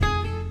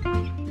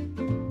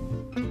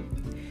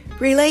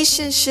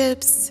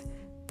Relationships,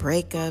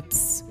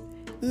 breakups,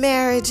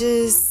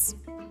 marriages.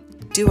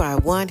 Do I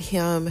want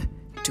him?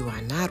 Do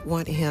I not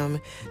want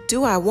him?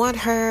 Do I want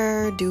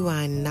her? Do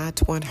I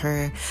not want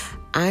her?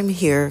 I'm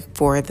here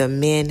for the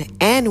men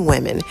and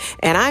women,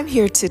 and I'm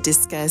here to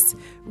discuss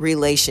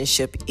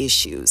relationship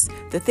issues.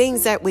 The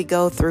things that we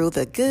go through,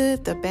 the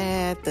good, the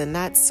bad, the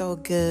not so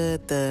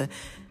good, the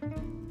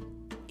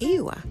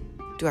ew,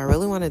 do I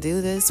really want to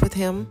do this with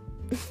him?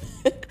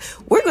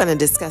 We're going to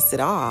discuss it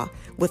all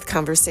with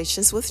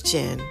Conversations with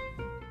Jen.